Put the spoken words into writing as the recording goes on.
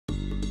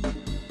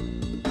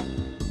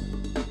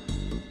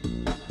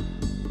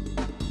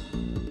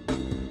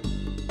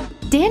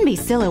Danby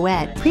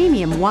Silhouette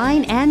premium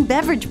wine and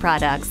beverage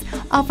products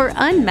offer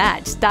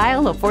unmatched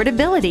style,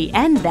 affordability,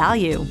 and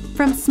value.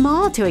 From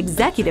small to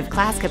executive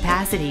class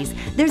capacities,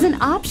 there's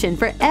an option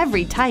for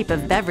every type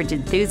of beverage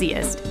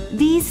enthusiast.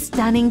 These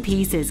stunning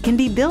pieces can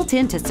be built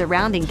into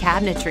surrounding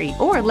cabinetry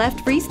or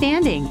left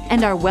freestanding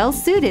and are well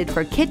suited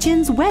for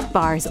kitchens, wet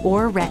bars,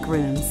 or rec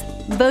rooms.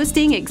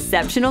 Boasting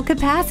exceptional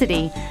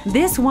capacity,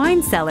 this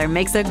wine cellar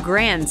makes a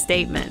grand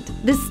statement.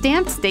 The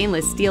stamped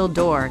stainless steel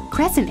door,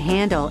 crescent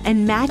handle,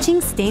 and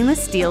matching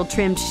stainless steel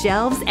trimmed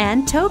shelves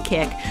and toe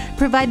kick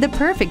provide the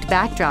perfect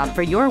backdrop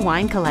for your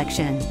wine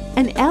collection.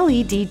 An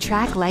LED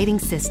track lighting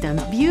system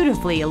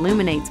beautifully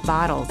illuminates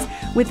bottles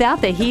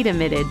without the heat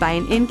emitted by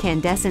an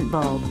incandescent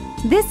bulb.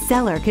 This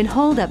cellar can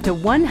hold up to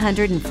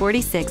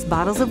 146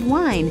 bottles of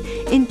wine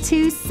in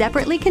 2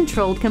 separately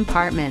controlled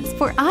compartments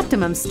for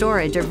optimum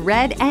storage of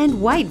red and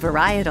white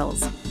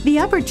varietals. The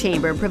upper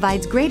chamber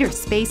provides greater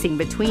spacing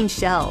between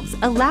shelves,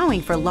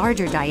 allowing for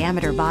larger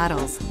diameter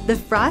bottles. The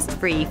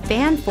frost-free,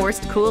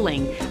 fan-forced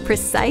cooling,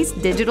 precise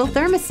digital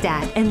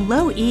thermostat, and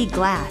low-E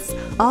glass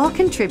all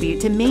contribute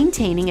to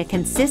maintaining a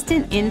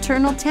consistent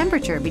internal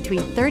temperature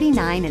between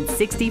 39 and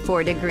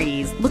 64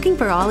 degrees. Looking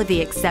for all of the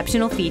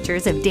exceptional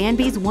features of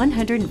Danby's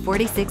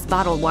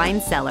 146-bottle wine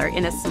cellar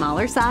in a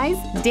smaller size?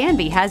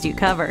 Danby has you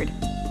covered.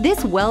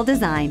 This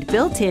well-designed,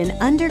 built-in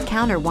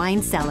under-counter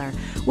wine cellar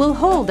will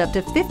hold up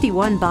to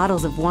 51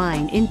 bottles of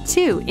wine in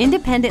 2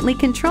 independently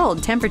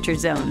controlled temperature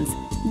zones.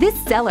 This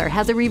cellar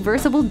has a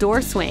reversible door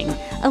swing,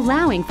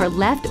 allowing for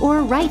left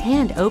or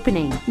right-hand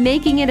opening,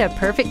 making it a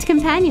perfect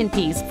companion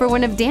piece for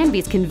one of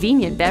Danby's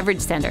convenient beverage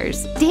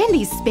centers.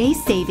 Danby's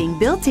space-saving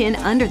built-in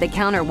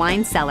under-the-counter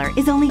wine cellar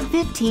is only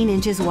 15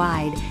 inches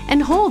wide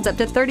and holds up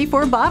to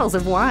 34 bottles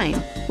of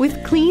wine.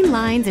 With clean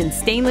lines and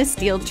stainless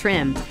steel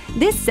trim,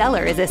 this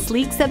cellar is a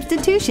sleek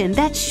substitution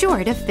that's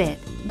sure to fit.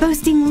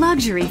 Boasting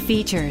luxury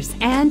features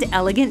and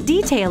elegant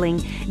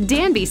detailing,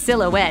 Danby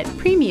Silhouette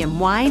premium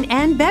wine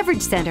and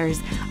beverage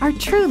centers are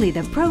truly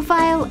the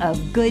profile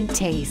of good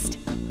taste.